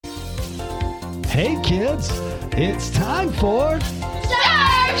Hey kids, it's time for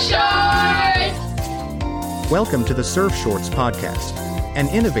Surf Shorts! Welcome to the Surf Shorts podcast, an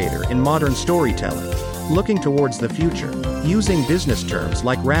innovator in modern storytelling, looking towards the future, using business terms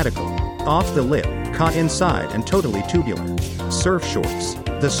like radical, off the lip, caught inside, and totally tubular. Surf Shorts,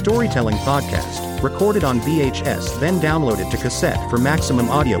 the storytelling podcast, recorded on VHS, then downloaded to cassette for maximum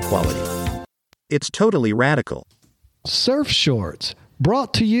audio quality. It's totally radical. Surf Shorts,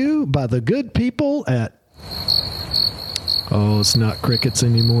 brought to you by the good people at... Oh, it's not crickets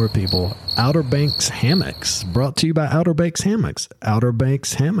anymore, people. Outer Banks Hammocks, brought to you by Outer Banks Hammocks. Outer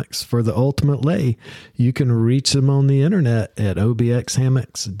Banks Hammocks for the ultimate lay. You can reach them on the internet at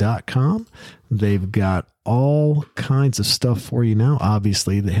obxhammocks.com. They've got all kinds of stuff for you now.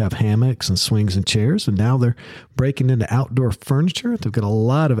 Obviously, they have hammocks and swings and chairs, and now they're breaking into outdoor furniture. They've got a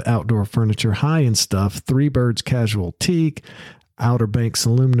lot of outdoor furniture, high-end stuff, Three Birds Casual Teak, Outer Banks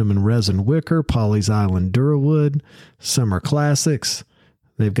Aluminum and Resin Wicker, Polly's Island Durawood, Summer Classics.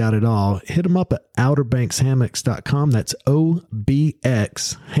 They've got it all. Hit them up at OuterBanksHammocks.com. That's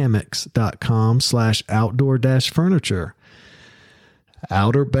OBXHammocks.com/outdoor-furniture.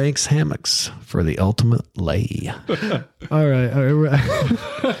 Outer Banks Hammocks for the ultimate lay. All right.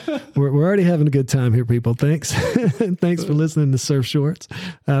 We're already having a good time here, people. Thanks. Thanks for listening to Surf Shorts.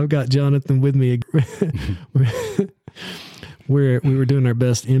 I've got Jonathan with me. We were doing our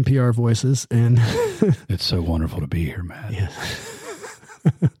best NPR voices, and it's so wonderful to be here, Matt. Yeah.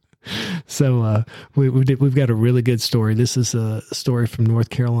 So we've got a really good story. This is a story from North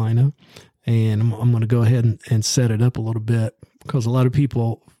Carolina, and I'm going to go ahead and set it up a little bit because a lot of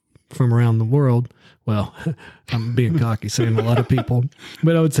people from around the world, well, I'm being cocky saying a lot of people,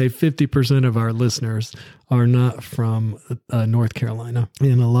 but I would say 50% of our listeners are not from North Carolina,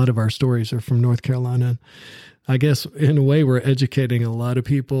 and a lot of our stories are from North Carolina. I guess in a way we're educating a lot of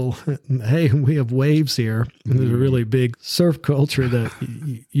people. Hey, we have waves here. And there's a really big surf culture that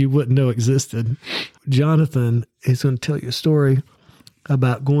you wouldn't know existed. Jonathan is going to tell you a story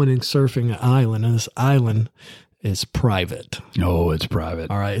about going and surfing an island, and this island is private. Oh, it's private.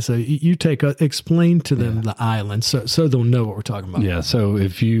 All right. So you explain to them the island so they'll know what we're talking about. Yeah. So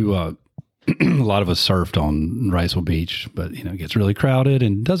if you, a lot of us surfed on Riceville Beach, but it gets really crowded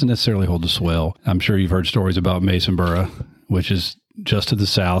and doesn't necessarily hold the swell. I'm sure you've heard stories about Masonboro, which is just to the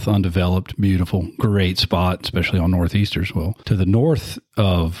south, undeveloped, beautiful, great spot, especially on northeasters. Well, to the north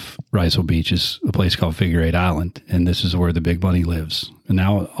of Riceville Beach is a place called Figure 8 Island, and this is where the big money lives. And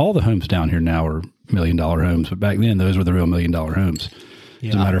now all the homes down here now are $1 million homes, but back then those were the real $1 million homes. Yeah.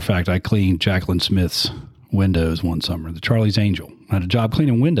 As a matter of fact, I cleaned Jacqueline Smith's windows one summer, the Charlie's Angel. I had a job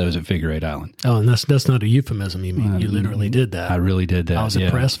cleaning windows at Figure 8 Island. Oh, and that's not a euphemism. You mean you literally did that? I really did that. I was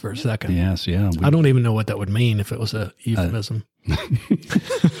impressed for a second. Yes, yeah. I don't even know what that would mean if it was a euphemism.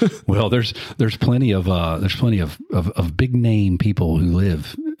 Well, there's plenty of big name people who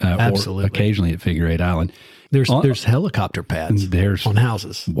live absolutely or occasionally at Figure 8 Island. There's helicopter pads on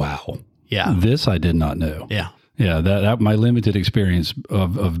houses. Wow. Yeah. This I did not know. Yeah. Yeah, that my limited experience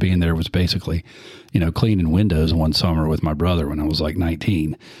of being there was basically, cleaning windows one summer with my brother when I was like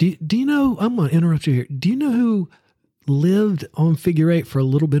 19. Do you know, I'm going to interrupt you here. Do you know who lived on Figure 8 for a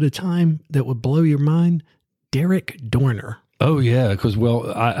little bit of time that would blow your mind? Derek Dorner. Oh, yeah, because,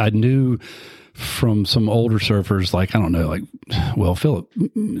 I knew from some older surfers, Philip,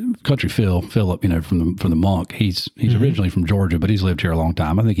 Country Philip, from the Monk. He's originally from Georgia, but he's lived here a long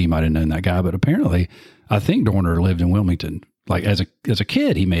time. I think he might have known that guy, but apparently I think Dorner lived in Wilmington. Like as a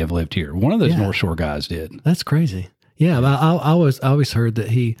kid, he may have lived here. One of those North Shore guys did. That's crazy. Yeah, but I always heard that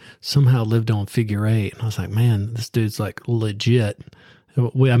he somehow lived on Figure 8, and I was like, man, this dude's like legit.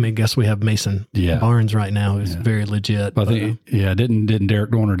 Guess we have Mason Barnes right now, who's very legit. I think, didn't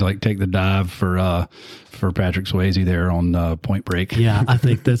Derek Dorner take the dive for Patrick Swayze there on Point Break? Yeah, I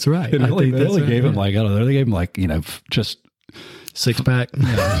think that's right. They gave him just six-pack.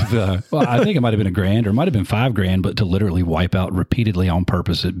 Well, I think it might have been $1,000 or it might have been $5,000, but to literally wipe out repeatedly on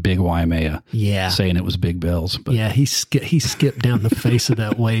purpose at Big Waimea. Yeah, saying it was Big Bells. But. Yeah, he skipped down the face of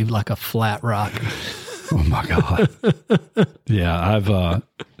that wave like a flat rock. Oh my God. Yeah,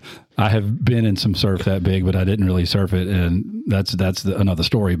 I have been in some surf that big, but I didn't really surf it, and that's another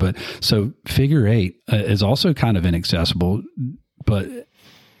story. But so Figure 8 is also kind of inaccessible, but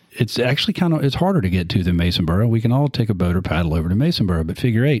it's actually it's harder to get to than Masonboro. We can all take a boat or paddle over to Masonboro, but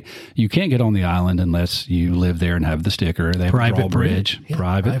Figure 8, you can't get on the island unless you live there and have the sticker. They have private a drawbridge, yeah,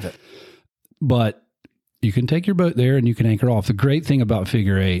 private. But you can take your boat there and you can anchor off. The great thing about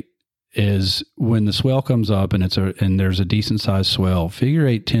Figure 8 is when the swell comes up and there's a decent sized swell, Figure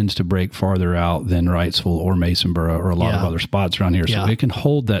 8 tends to break farther out than Wrightsville or Masonboro or a lot of other spots around here. So it can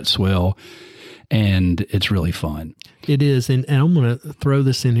hold that swell. and it's really fun. It is. And I'm going to throw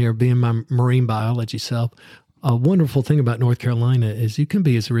this in here, being my marine biology self. A wonderful thing about North Carolina is you can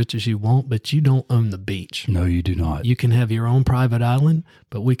be as rich as you want, but you don't own the beach. No, you do not. You can have your own private island,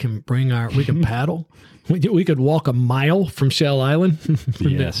 but we can we can paddle. We could walk a mile from Shell Island.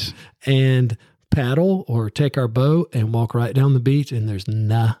 Yes. And paddle or take our boat and walk right down the beach, and there's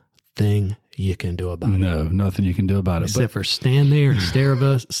nothing you can do about it. No, nothing you can do about it. Except for stand there and stare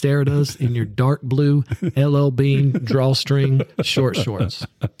at us in your dark blue LL Bean drawstring short shorts.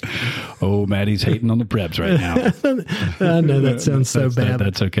 Oh, Maddie's hating on the Prebs right now. I know that sounds so bad.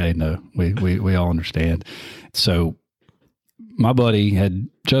 That's okay. No, we all understand. So my buddy had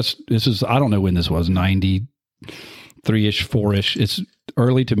I don't know when this was, 93-ish, 4-ish. It's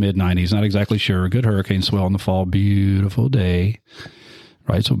early to mid 90s. Not exactly sure. Good hurricane swell in the fall. Beautiful day.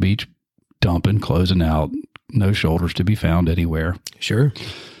 Wrightsville Beach dumping, closing out. No shoulders to be found anywhere. Sure.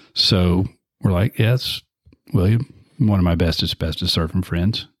 So we're like, yes, William, one of my bestest surfing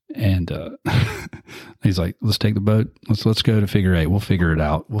friends. And he's like, let's take the boat. Let's go to Figure 8. We'll figure it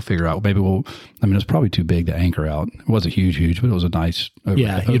out. Maybe it's probably too big to anchor out. It wasn't huge, but it was a nice.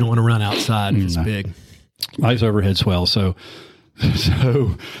 Yeah, you don't want to run outside if it's big. Nice overhead swell. So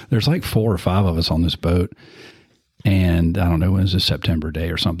there's like 4 or 5 of us on this boat. And I don't know, when it was a September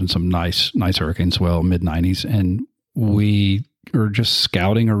day or something, some nice hurricane swell, mid-90s. And we are just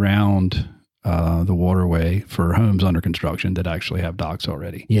scouting around the waterway for homes under construction that actually have docks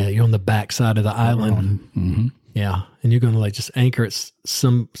already. Yeah, you're on the back side of the island. Mm-hmm. Yeah, and you're going to like just anchor at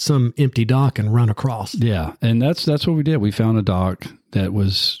some empty dock and run across. Yeah, and that's what we did. We found a dock that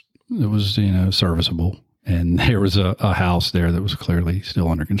was serviceable. And there was a house there that was clearly still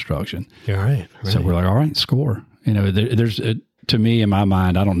under construction. All right. So we're like, all right, score. To me, in my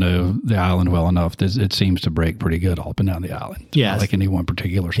mind, I don't know the island well enough. It seems to break pretty good up and down the island. Yeah. Like any one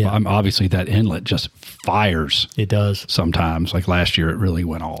particular spot. Obviously, that inlet just fires. It does. Sometimes. Like last year, it really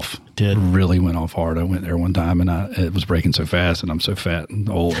went off. It did. Really went off hard. I went there one time, and it was breaking so fast, and I'm so fat and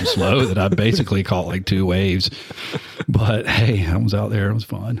old and slow that I basically caught like 2 waves. But, hey, I was out there. It was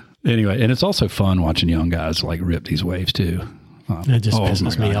fun. Anyway, and it's also fun watching young guys like rip these waves, too. It just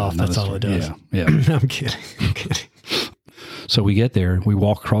pisses me off. That's all it does. Yeah. I'm kidding. So we get there, we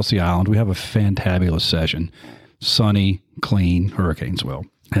walk across the island, we have a fantabulous session, sunny, clean, hurricane swell.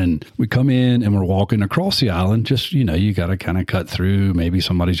 And we come in and we're walking across the island, just, you got to kind of cut through maybe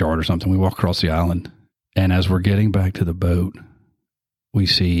somebody's yard or something. We walk across the island, and as we're getting back to the boat, we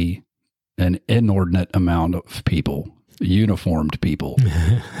see an inordinate amount of people, uniformed people.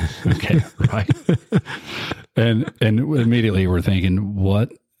 Okay, right? And immediately we're thinking,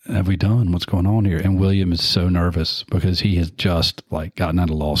 what have we done? What's going on here? And William is so nervous because he has just like gotten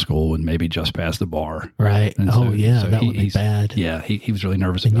out of law school and maybe just passed the bar. Right. And so that would be bad. Yeah, he was really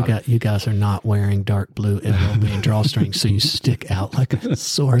nervous and about it. You guys are not wearing dark blue LLB drawstrings, so you stick out like a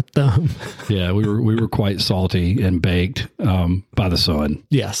sore thumb. Yeah, we were quite salty and baked by the sun.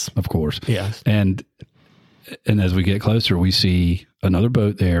 Yes. Of course. Yes. And as we get closer, we see another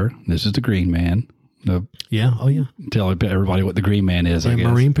boat there. This is the Green Man. Oh yeah. Tell everybody what the Green Man is, I guess.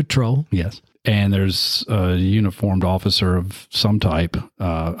 Marine Patrol. Yes. And there's a uniformed officer of some type.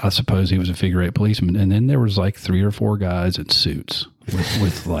 I suppose he was a Figure 8 policeman. And then there was like 3 or 4 guys in suits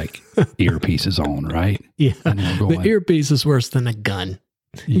with like earpieces on, right? Yeah. The earpiece is worse than a gun.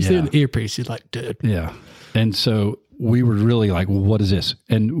 You see an earpiece, you're like, dude. Yeah. And so we were really like, well, what is this?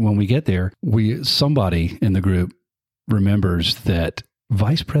 And when we get there, somebody in the group remembers that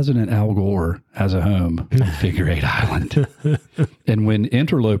Vice President Al Gore has a home on Figure 8 Island. And when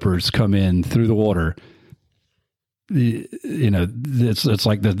interlopers come in through the water, it's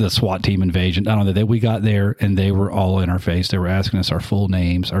like the SWAT team invasion. I don't know. We got there and they were all in our face. They were asking us our full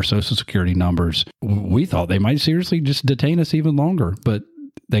names, our social security numbers. We thought they might seriously just detain us even longer, but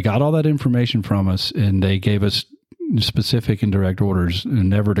they got all that information from us and they gave us specific and direct orders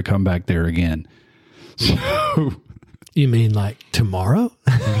never to come back there again. So... You mean like tomorrow?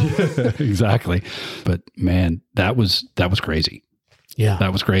 Exactly. But man, that was crazy. Yeah.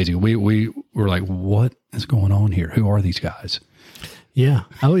 That was crazy. We were like, what is going on here? Who are these guys? Yeah.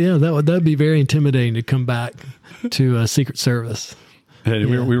 Oh yeah. That'd be very intimidating to come back to a Secret Service. And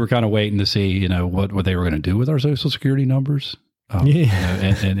we were kind of waiting to see, what they were going to do with our social security numbers.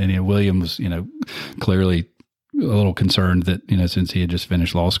 And William was, clearly a little concerned that, since he had just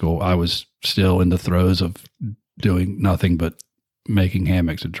finished law school, I was still in the throes of doing nothing but making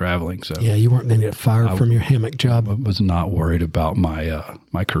hammocks and traveling. So yeah, you weren't going to get fired from your hammock job. I was not worried about my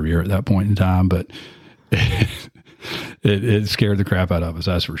career at that point in time, but it scared the crap out of us.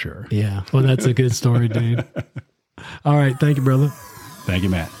 That's for sure. Yeah. Well, that's a good story, dude. All right. Thank you, brother. Thank you,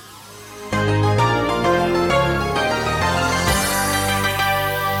 Matt.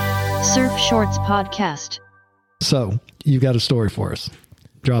 Surf Shorts Podcast. So you got a story for us.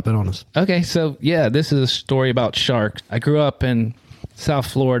 Drop it on us. Okay, so yeah, this is a story about sharks. I grew up in South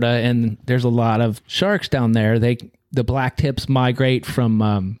Florida, and there's a lot of sharks down there. The black tips migrate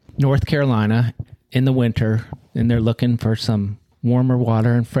from North Carolina in the winter, and they're looking for some warmer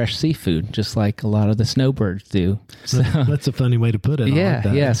water and fresh seafood, just like a lot of the snowbirds do. So, That's a funny way to put it. I like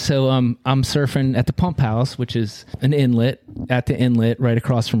that. yeah. So I'm surfing at the pump house, which is an inlet, at the inlet right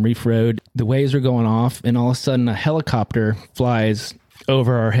across from Reef Road. The waves are going off, and all of a sudden a helicopter flies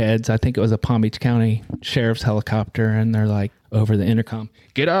over our heads. I think it was a Palm Beach County Sheriff's helicopter, and they're like over the intercom,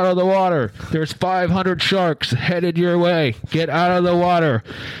 "Get out of the water. There's 500 sharks headed your way. Get out of the water."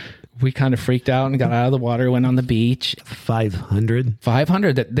 We kind of freaked out and got out of the water, went on the beach. 500.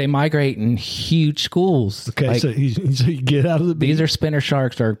 500, that they migrate in huge schools. Okay, Like, so you get out of the beach. these are spinner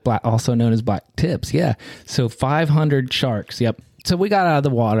sharks, or also known as black tips. Yeah. So 500 sharks. Yep. So we got out of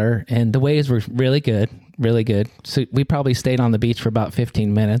the water, and the waves were really good, really good. So we probably stayed on the beach for about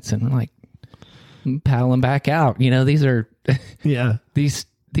 15 minutes, and like paddling back out. You know, these are Yeah. these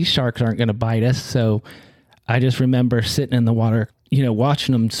sharks aren't going to bite us. So I just remember sitting in the water, you know,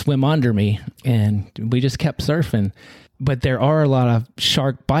 watching them swim under me, and we just kept surfing. But there are a lot of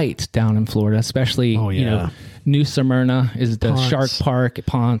shark bites down in Florida, especially, Oh, you know, yeah. New Smyrna is the Ponce. shark park,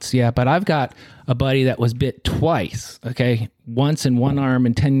 Ponce. Yeah. But I've got a buddy that was bit twice. Okay. Once in one arm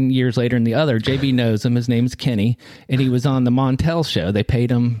and 10 years later in the other. JB knows him. His name's Kenny. And he was on the Montel show. They paid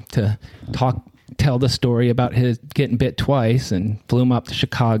him to tell the story about his getting bit twice, and flew him up to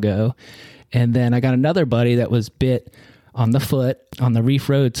Chicago. And then I got another buddy that was bit on the foot on the Reef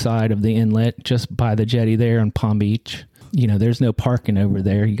Road side of the inlet, just by the jetty there in Palm Beach. You know, there's no parking over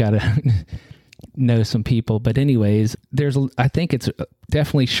there. You got to know some people. But anyways, I think it's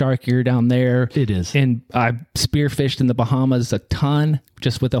definitely sharkier down there. It is. And I spearfished in the Bahamas a ton,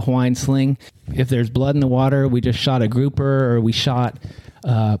 just with a Hawaiian sling. If there's blood in the water, we just shot a grouper, or we shot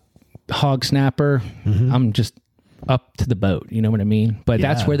hog snapper. I'm just up to the boat. You know what I mean? But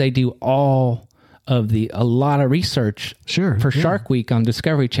that's Yeah. where they do a lot of research. Sure, For yeah. Shark Week on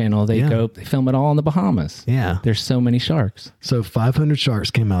Discovery Channel. They Yeah. they film it all in the Bahamas. Yeah. There's so many sharks. So 500 sharks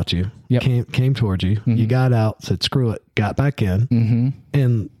came out you, Yep. Mm-hmm. came towards you. You got out, said, screw it, got back in,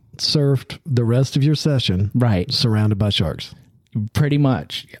 and surfed the rest of your session Right. surrounded by sharks. Pretty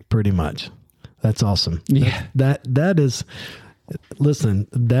much. Pretty much. That's awesome. Yeah. That is, listen,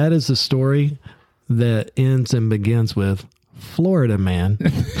 that is a story that ends and begins with Florida man.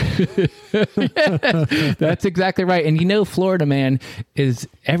 That's exactly right. And you know, Florida Man is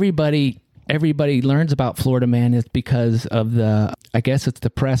everybody learns about Florida Man is because of I guess it's the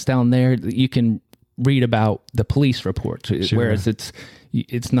press down there. You can read about the police reports, whereas it's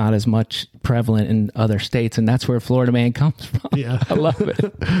not as much prevalent in other states. And that's where Florida Man comes from. Yeah. I love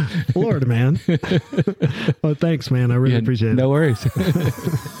it. Florida man. Well, thanks, man. I really appreciate it. No worries.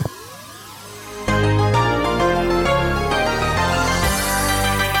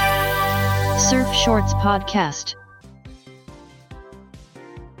 Surf Shorts Podcast.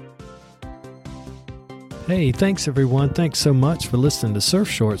 Hey, thanks everyone. Thanks so much for listening to Surf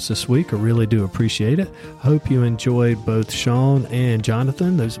Shorts this week. I really do appreciate it. Hope you enjoyed both Sean and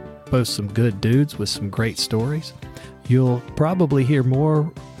Jonathan. Those are both some good dudes with some great stories. You'll probably hear more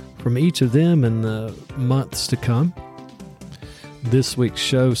from each of them in the months to come. This week's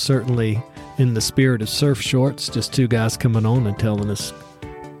show certainly in the spirit of Surf Shorts, just two guys coming on and telling us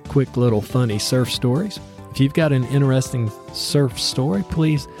quick little funny surf stories. If you've got an interesting surf story,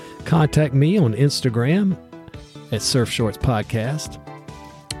 please contact me on Instagram at Surf Shorts Podcast,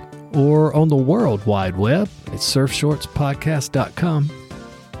 or on the World Wide Web at surfshortspodcast.com.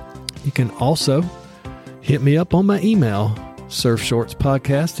 You can also hit me up on my email,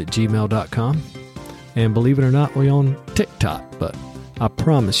 surfshortspodcast@gmail.com. And believe it or not, we're on TikTok, but I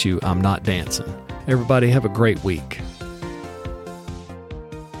promise you I'm not dancing. Everybody have a great week.